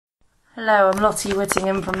Hello, I'm Lotty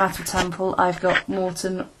Whittingham from Metal Temple. I've got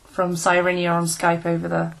Morten from Sirenia on Skype over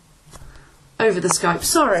the Skype.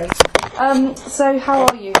 Sorry. So how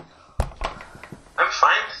are you? I'm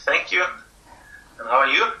fine, thank you. And how are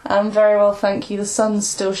you? I'm very well, thank you. The sun's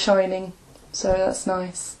still shining, so that's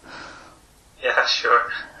nice. Yeah,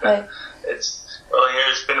 sure. Hey. Here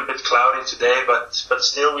it's been a bit cloudy today, but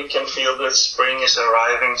still we can feel that spring is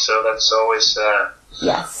arriving, so that's always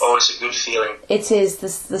Yes. always a good feeling. It is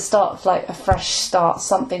the start of like a fresh start,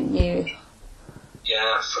 something new.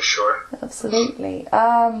 Yeah, for sure. Absolutely.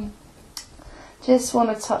 Just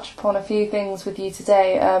want to touch upon a few things with you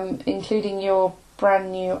today, including your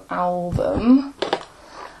brand new album.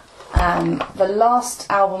 The last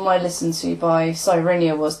album I listened to by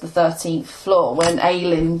Sirenia was The 13th Floor, when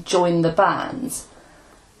Aylin joined the band.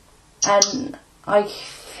 And I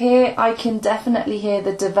can definitely hear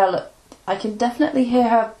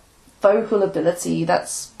her vocal ability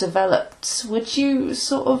that's developed. Would you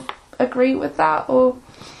sort of agree with that, or?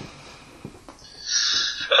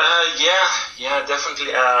 Yeah,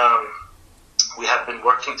 definitely. We have been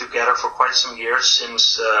working together for quite some years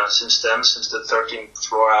since the 13th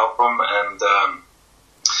Floor album, and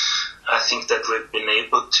I think that we've been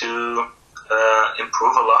able to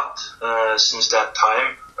improve a lot since that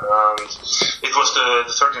time. It was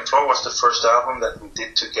the 13th Floor was the first album that we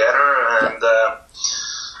did together, and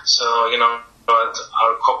so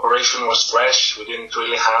our cooperation was fresh. We didn't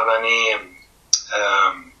really have any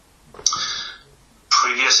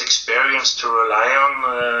previous experience to rely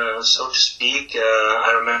on, so to speak.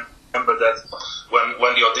 I remember that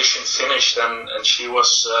when the audition finished and she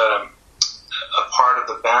was a part of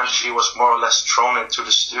the band, she was more or less thrown into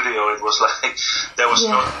the studio. It was like there was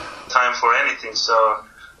no time for anything. So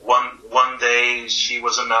one day she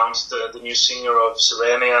was announced the new singer of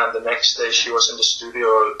Sirenia, and the next day she was in the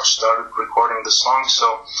studio, started recording the song.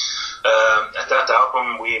 So at that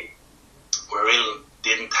album we really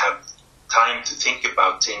didn't have time to think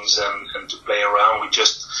about things and to play around. We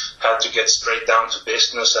just had to get straight down to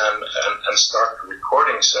business and start the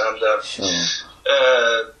recordings. And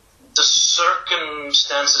the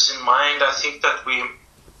circumstances in mind, I think that we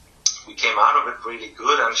came out of it really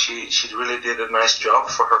good, and she really did a nice job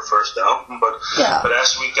for her first album. But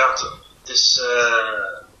as we got this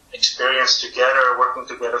experience together, working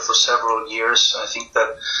together for several years, I think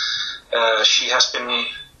that she has been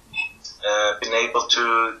able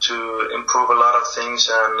to improve a lot of things,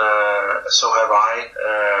 and so have I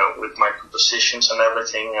with my compositions and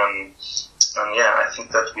everything, and I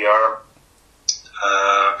think that we are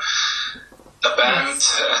a band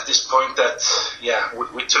at this point that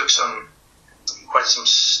we took quite some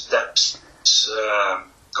steps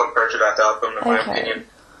compared to that album, in my opinion.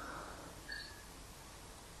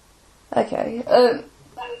 Okay.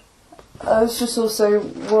 I was just also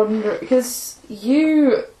wondering, because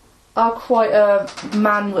you are quite a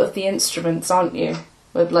man with the instruments, aren't you?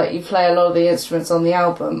 With you play a lot of the instruments on the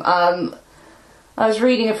album. I was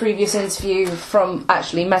reading a previous interview from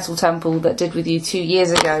actually Metal Temple that did with you 2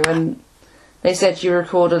 years ago, and they said you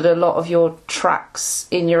recorded a lot of your tracks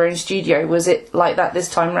in your own studio. Was it like that this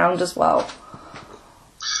time round as well?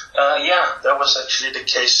 That was actually the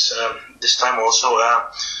case this time also.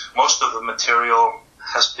 Most of the material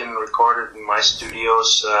has been recorded in my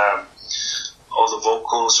studios. All the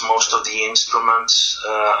vocals, most of the instruments.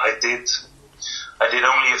 I did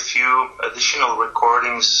only a few additional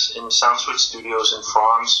recordings in Soundsweet Studios in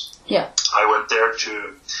France. Yeah. I went there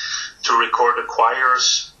to record the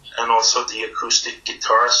choirs and also the acoustic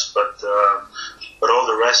guitars, but all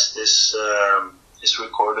the rest is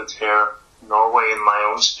recorded here in Norway in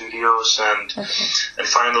my own studios, and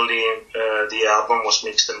finally the album was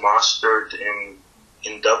mixed and mastered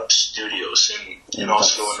in Dub Studios in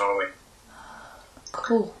Oslo, Norway.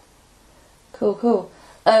 Cool.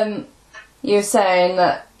 You're saying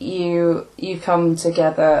that you've come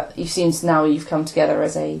together. You've come together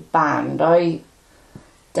as a band. I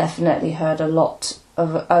definitely heard a lot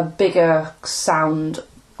of a bigger sound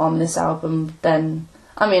on this album than.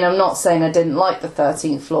 I mean, I'm not saying I didn't like the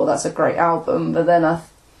 13th Floor. That's a great album, but then I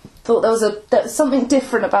thought there was something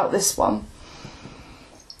different about this one.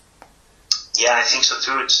 Yeah, I think so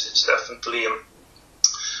too. It's definitely.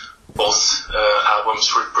 Both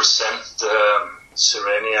albums represent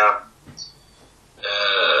Sirenia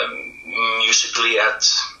musically at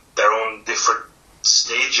their own different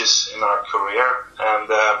stages in our career, and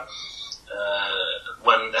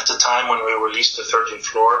when at the time when we released the 13th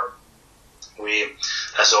Floor, we,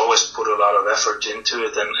 as always, put a lot of effort into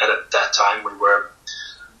it, and at that time we were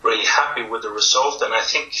really happy with the result, and I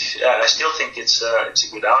still think it's a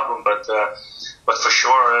good album, but for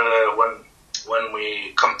sure when when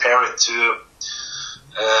we compare it to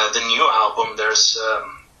the new album, there's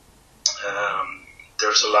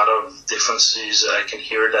a lot of differences. I can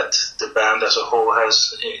hear that the band as a whole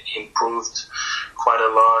has improved quite a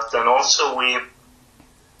lot, and also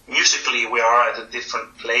musically we are at a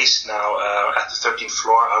different place now. At the 13th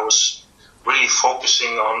Floor, I was really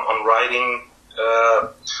focusing on writing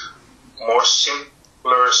more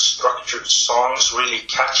simpler structured songs, really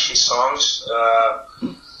catchy songs,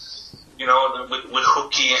 with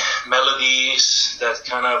hooky melodies that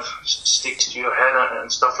kind of stick to your head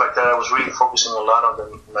and stuff like that. I was really focusing a lot on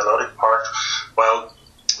the melodic part,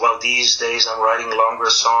 while these days I'm writing longer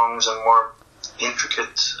songs and more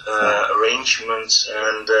intricate arrangements,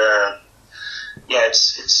 and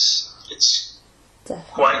it's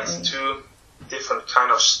quite two different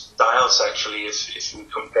kind of styles actually. If we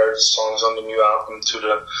compare the songs on the new album to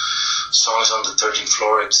the songs on the 13th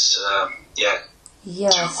Floor, it's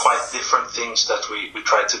two quite different things that we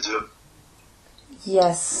try to do.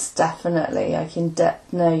 Yes, definitely. I can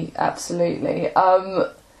no, absolutely.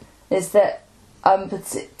 Is that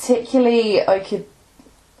particularly I could,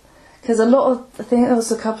 because I think there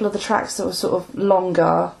was a couple of the tracks that were sort of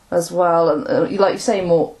longer as well, and like you say,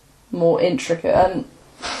 more intricate. And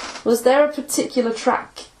was there a particular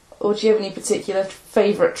track, or do you have any particular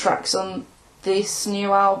favourite tracks on this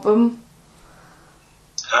new album?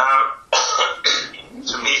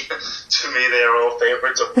 To me, they're all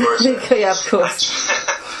favorites, of course. Yeah, of course.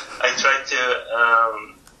 I try to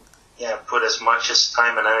put as much as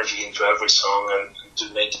time and energy into every song, and to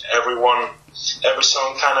make every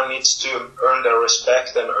song kind of needs to earn their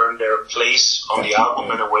respect and earn their place on the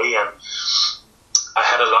album in a way. And I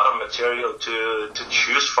had a lot of material to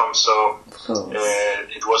choose from, so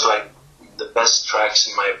it was like the best tracks,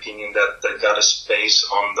 in my opinion, that got a space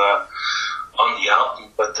on the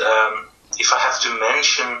album. But if I have to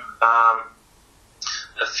mention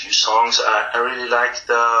a few songs, I really like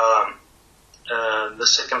the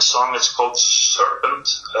second song. It's called Serpent.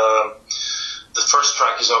 The first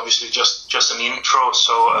track is obviously just an intro,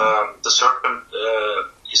 so the Serpent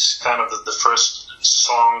is kind of the first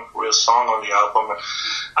real song on the album.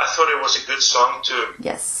 I thought it was a good song to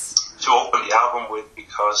open the album with,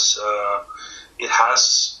 because it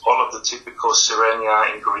has all of the typical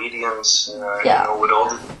Sirenia ingredients, with all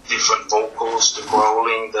the different vocals, the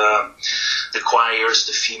growling, the choirs,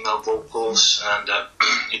 the female vocals, and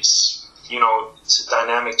it's a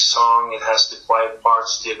dynamic song. It has the quiet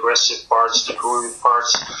parts, the aggressive parts, the groovy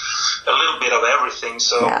parts, a little bit of everything.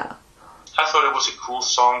 So I thought it was a cool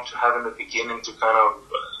song to have in the beginning, to kind of,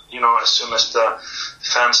 as soon as the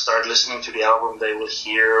fans start listening to the album, they will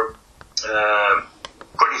hear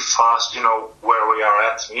pretty fast, where we are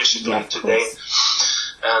at musically today.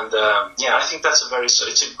 And I think that's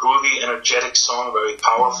it's a groovy, energetic song, very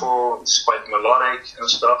powerful. It's quite melodic and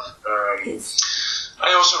stuff.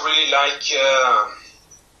 I also really like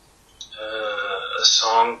a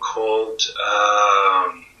song called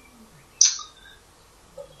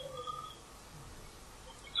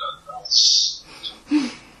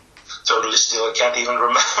totally still, I can't even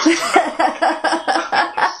remember.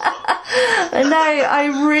 No, I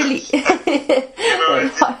really. At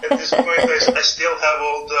this point, I still have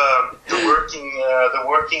all the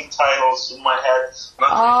working titles in my head.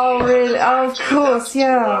 Oh, really? Oh, of course,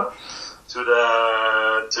 yeah. To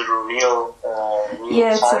the real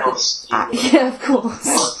titles. Yeah, of course.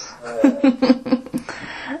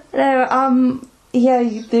 No,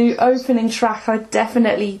 the opening track,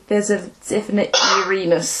 there's a definite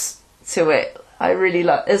eeriness to it. I really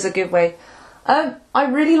like. There's a good way. I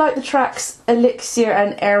really like the tracks Elixir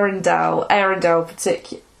and Arendelle. Arendelle,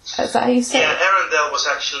 particular. Is that how you say it? Yeah, Arendelle was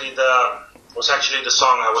actually the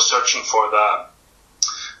song I was searching for the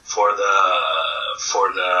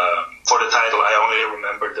title. I only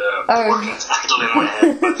remember the working title in my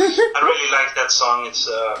head, but I really like that song. It's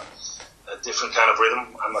a different kind of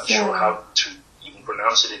rhythm. I'm not sure how to even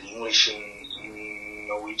pronounce it in English. In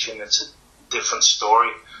Norwegian, it's a different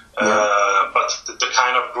story. But the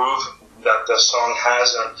kind of groove that the song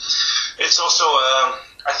has, and it's also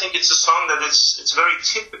I think it's a song that it's very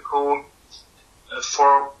typical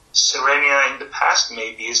for Sirenia in the past.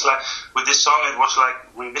 Maybe it's like with this song, it was like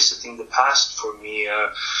revisiting the past for me.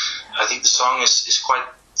 I think the song is quite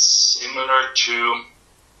similar to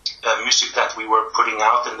music that we were putting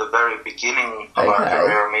out in the very beginning of our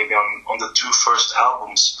career, maybe on the two first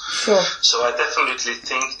albums. Sure. So I definitely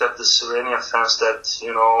think that the Sirenia fans that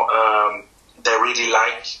they really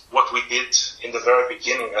like what we did in the very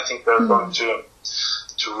beginning. I think they're going to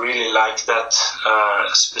really like that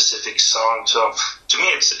specific song. So to me,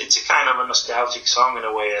 it's a kind of a nostalgic song in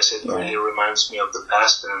a way, as it really reminds me of the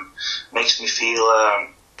past and makes me feel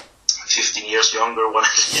 15 years younger when I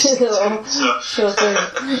listen to it. So, sure thing.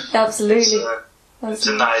 Absolutely. It's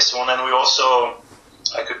a nice one. And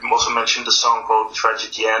I could also mention the song called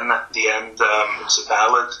Tragedienne at the end. It's a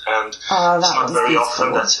ballad, and it's not very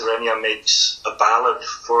often that Sirenia makes a ballad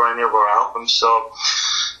for any of our albums. So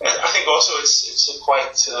I think also it's a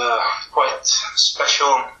quite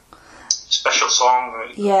special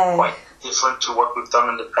song. Yeah. Quite different to what we've done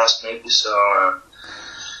in the past, maybe. So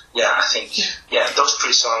I think those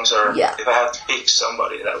three songs are. Yeah. If I had to pick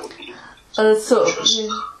somebody, that would be. Sort of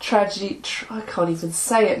tragedy. I can't even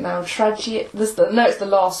say it now. Tragedy. It's the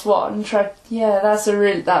last one. That's I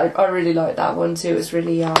really like that one too. It's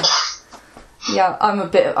really I'm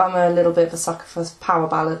a little bit of a sucker for power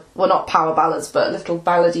ballad. Well, not power ballads, but little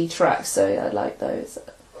ballady tracks. So I like those.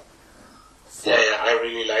 Yeah, I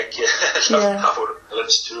really like power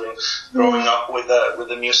ballads too. Growing up with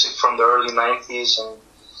the music from the early '90s and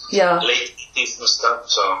late '80s and stuff.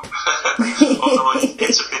 So although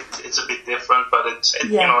it's a bit different, but it's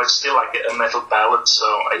still like a metal ballad. So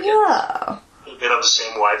I get a bit of the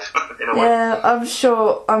same vibe in a way. Yeah, I'm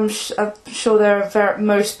sure there are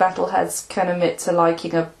most metalheads can admit to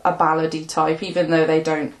liking a ballady type, even though they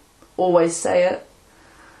don't always say it.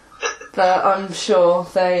 But I'm sure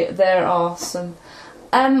there are some.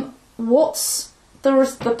 What's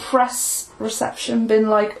the press reception been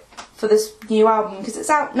like for this new album? Because it's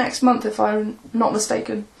out next month, if I'm not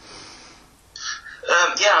mistaken.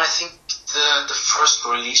 I think the first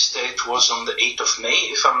release date was on the 8th of May,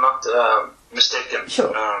 if I'm not mistaken. Sure.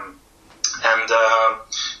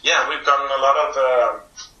 We've gotten a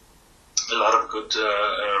lot of good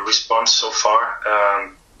response so far.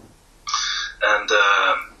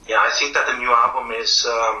 I think that the new album is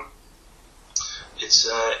it's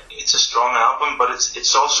a strong album, but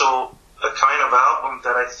it's also a kind of album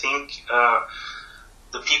that I think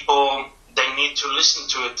the people, they need to listen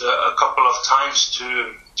to it a couple of times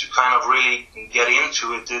to kind of really get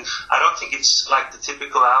into it. I don't think it's like the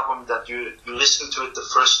typical album that you listen to it the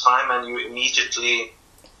first time and you immediately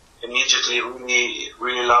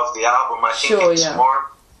really love the album. I think it's more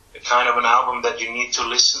a kind of an album that you need to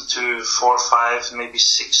listen to 4, 5, maybe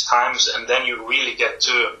 6 times, and then you really get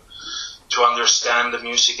to understand the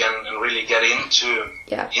music and really get into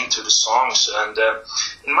the songs. And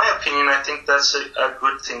in my opinion, I think that's a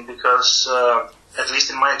good thing, because at least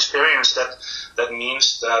in my experience, that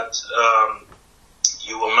means that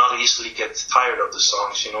you will not easily get tired of the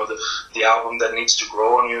songs. You know, the album that needs to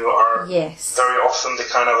grow on you are very often the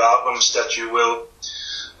kind of albums that you will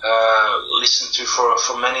listen to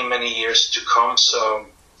for many, many years to come. So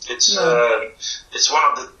it's one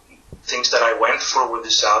of the things that I went for with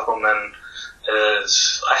this album, and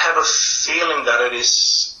I have a feeling that it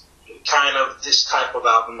is kind of this type of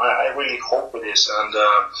album. I really hope it is, and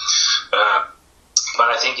but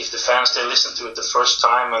I think if the fans, they listen to it the first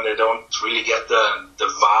time and they don't really get the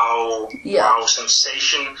wow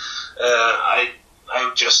sensation, I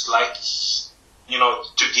would just like,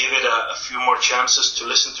 to give it a few more chances, to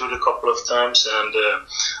listen to it a couple of times, and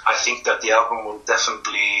I think that the album will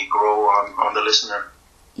definitely grow on the listener.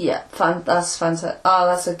 Yeah, that's fantastic. Oh,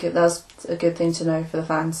 that's a good thing to know for the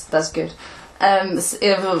fans. That's good. I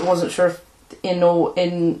wasn't sure if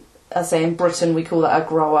in Britain we call that a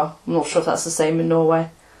grower. I'm not sure if that's the same in Norway.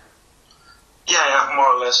 Yeah,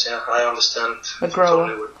 more or less. Yeah, I understand. A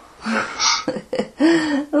grower.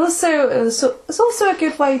 Also, it's also a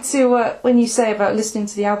good way to when you say about listening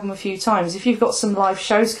to the album a few times. If you've got some live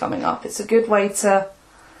shows coming up, it's a good way to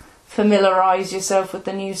familiarise yourself with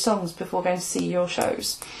the new songs before going to see your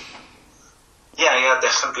shows. Yeah,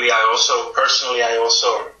 definitely. I also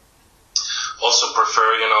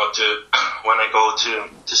prefer, to when I go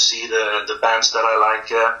to see the bands that I like,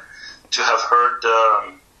 to have heard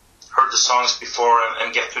the songs before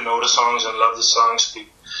and get to know the songs and love the songs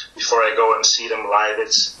before I go and see them live.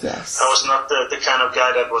 I was not the kind of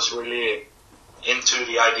guy that was really into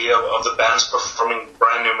the idea of the bands performing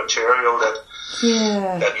brand new material that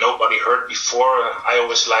nobody heard before. I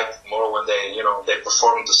always liked more when they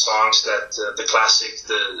performed the songs that the classic,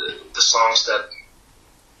 the songs that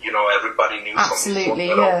everybody knew. Absolutely,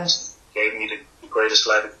 from before. Gave me the greatest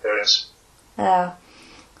live experience. Yeah,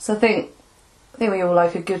 so I think we all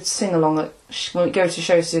like a good sing along. When we go to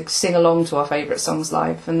shows, to sing along to our favourite songs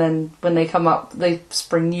live, and then when they come up, they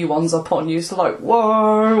spring new ones up on you. So like,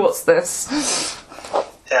 whoa, what's this?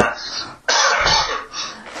 Yeah.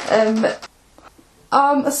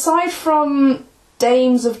 Aside from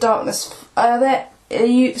Dames of Darkness, are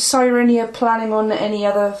you Sirenia planning on any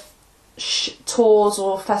other tours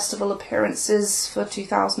or festival appearances for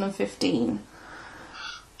 2015?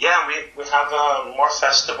 Yeah, we have more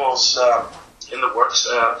festivals in the works.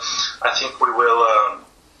 I think we will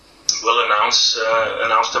announce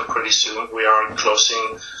them pretty soon. We are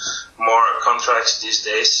closing more contracts these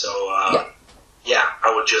days, so I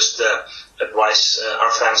would just advise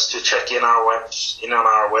our fans to check in on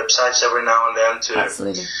our websites every now and then to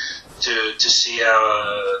see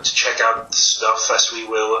to check out the stuff, as we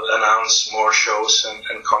will announce more shows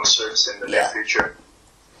and concerts in the near future.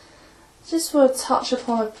 Just want to touch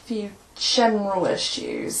upon a few general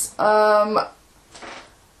issues.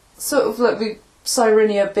 Sort of like the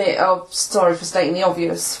Sirenia bit of, sorry for stating the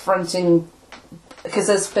obvious, fronting, because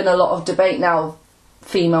there's been a lot of debate now,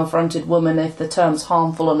 female-fronted woman, if the term's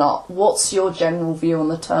harmful or not. What's your general view on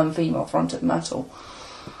the term female-fronted metal?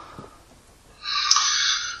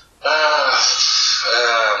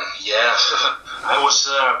 I was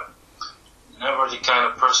never the kind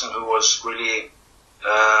of person who was really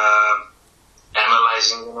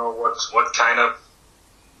analyzing, what kind of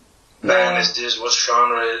band is this, what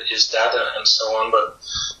genre is that, and so on. But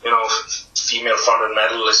female-fronted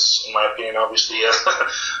metal is, in my opinion, obviously a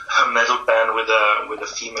metal band with a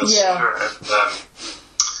female singer. And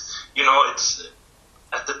it's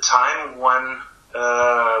at the time when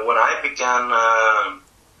I began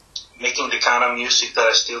making the kind of music that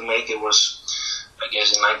I still make. It was, I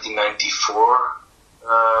guess, in 1994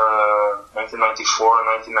 and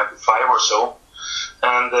 1995 or so.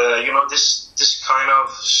 And, this kind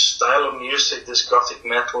of style of music, this Gothic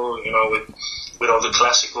metal, with all the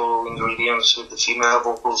classical ingredients, with the female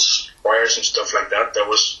vocals, choirs and stuff like that, there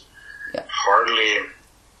was hardly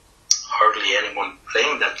anyone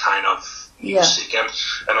playing that kind of music.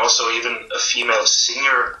 And also even a female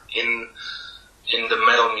singer in the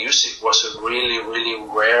metal music was a really, really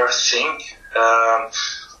rare thing.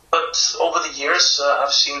 But over the years,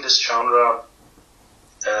 I've seen this genre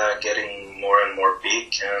getting more and more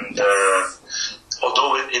big, and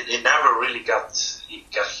although it never really got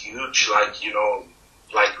huge,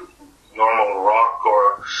 like normal rock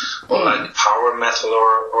or like power metal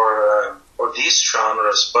or these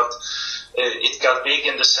genres, but it got big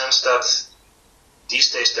in the sense that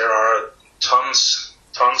these days there are tons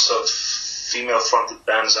of female-fronted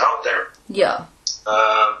bands out there. Yeah.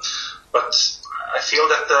 But I feel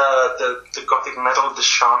that the Gothic metal, the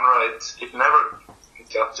genre, it never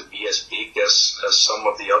got to be as big as some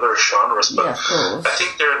of the other genres. But I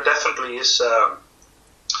think there definitely is a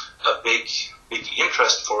big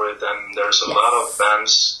interest for it, and there's a lot of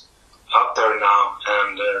bands out there now,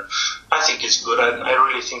 and I think it's good. I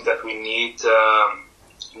really think that we need the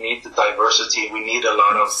diversity. We need a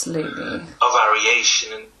lot of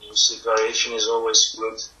variation in music. Variation is always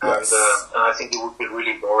good, and I think it would be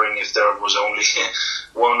really boring if there was only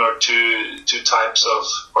one or two types of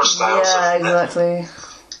or styles. Yeah, exactly.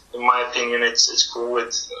 In my opinion, it's cool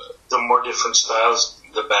with the more different styles,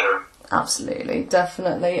 the better. Absolutely,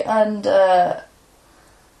 definitely, and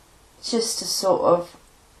just to sort of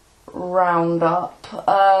round up,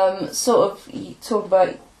 sort of you talk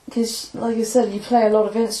about, because like I said, you play a lot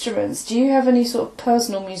of instruments. Do you have any sort of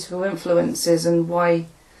personal musical influences, and why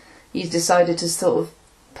you decided to sort of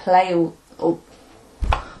play or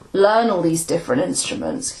learn all these different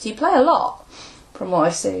instruments? Because you play a lot, from what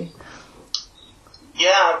I see.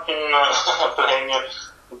 Yeah, I've been playing a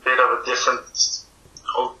bit of different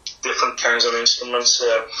kinds of instruments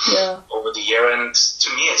over the year, and to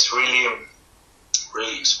me it's really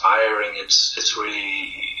inspiring. It's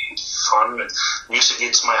really fun. Music,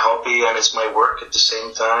 it's my hobby and it's my work at the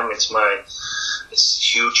same time. It's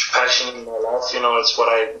huge passion in my life. It's what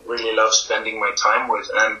I really love spending my time with,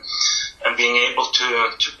 and being able to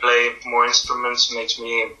play more instruments makes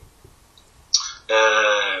me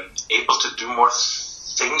able to do more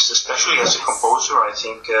things, especially as a composer. I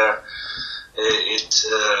think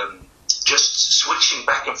just switching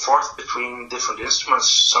back and forth between different instruments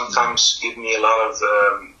sometimes give me a lot of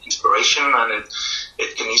inspiration, and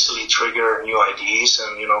it can easily trigger new ideas.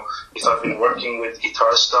 And if I've been working with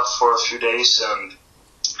guitar stuff for a few days and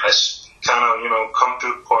I kind of come to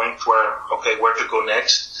a point where to go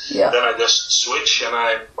next, then I just switch and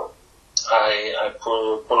I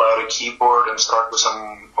pull out a keyboard and start with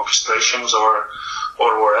some orchestrations or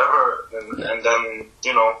wherever, and then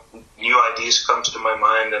new ideas comes to my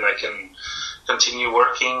mind, and I can continue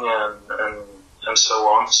working and so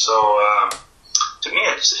on. So to me,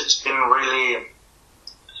 it's been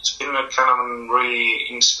a kind of really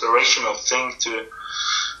inspirational thing to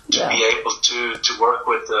be able to work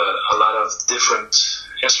with a lot of different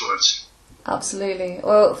instruments. Absolutely.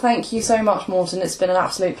 Well, thank you so much, Morten. It's been an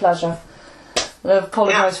absolute pleasure. I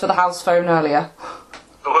apologise for the house phone earlier.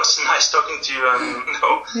 It was nice talking to you,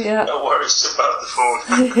 and no worries about the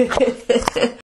phone.